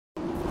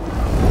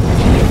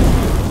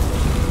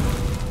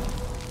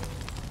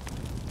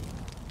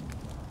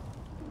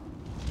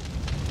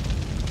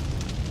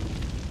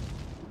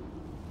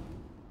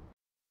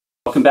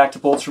Welcome back to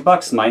Bolts for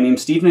Bucks. My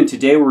name's Steven, and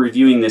today we're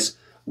reviewing this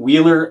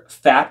Wheeler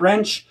fat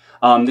wrench.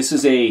 This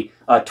is a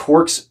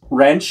Torx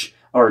wrench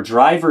or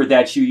driver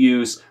that you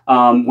use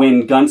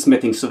when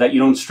gunsmithing so that you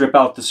don't strip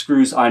out the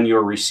screws on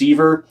your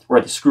receiver,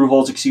 or the screw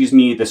holes, excuse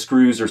me, the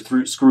screws or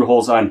screw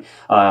holes on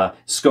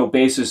scope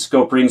bases,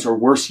 scope rings, or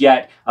worse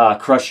yet,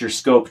 crush your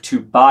scope to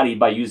body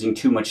by using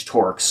too much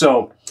torque.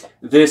 So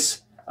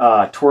this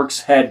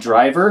Torx head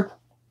driver,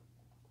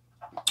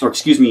 or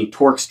excuse me,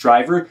 Torx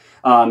driver,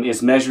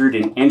 is measured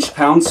in inch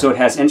pounds. So it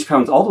has inch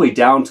pounds all the way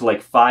down to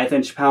like 5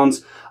 inch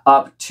pounds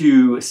up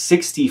to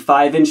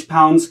 65 inch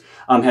pounds.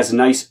 Has a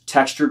nice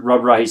textured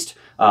rubberized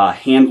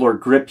handle or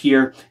grip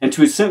here. And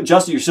to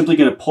adjust it, you're simply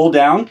going to pull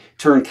down,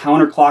 turn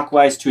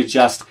counterclockwise to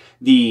adjust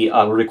the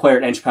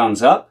required inch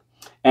pounds up,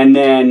 and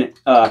then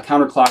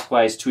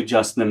counterclockwise to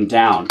adjust them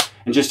down.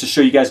 And just to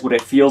show you guys what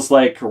it feels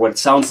like or what it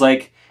sounds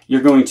like,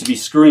 you're going to be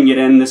screwing it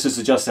in. This is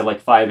adjusted at like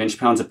 5 inch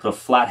pounds. I put a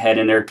flat head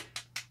in there.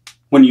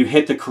 When you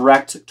hit the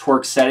correct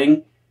torque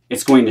setting,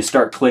 it's going to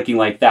start clicking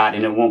like that,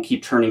 and it won't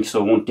keep turning, so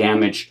it won't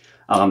damage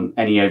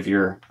any of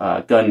your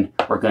gun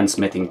or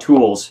gunsmithing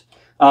tools.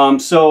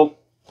 So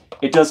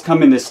it does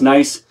come in this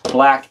nice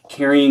black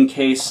carrying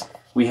case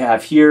we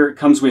have here. It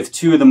comes with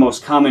 2 of the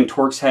most common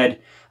Torx head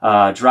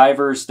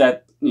drivers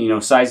that,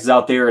 sizes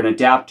out there, an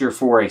adapter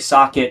for a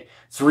socket,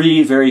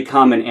 3 very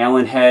common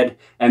Allen head,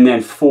 and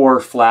then 4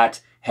 flat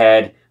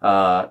head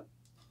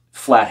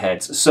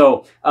flatheads.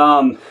 So,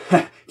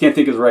 can't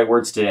think of the right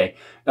words today.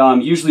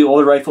 Usually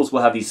older rifles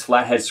will have these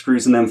flathead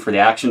screws in them for the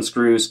action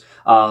screws,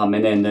 and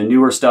then the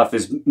newer stuff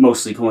is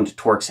mostly going to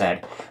Torx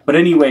head. But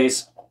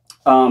anyways,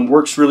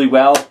 works really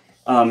well.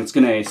 It's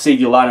going to save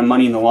you a lot of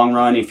money in the long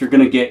run. If you're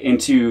going to get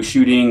into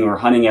shooting or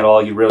hunting at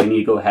all, you really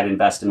need to go ahead and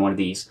invest in one of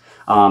these.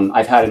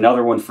 I've had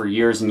another one for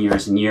years and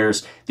years and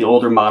years, the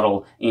older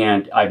model,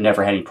 and I've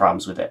never had any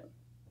problems with it.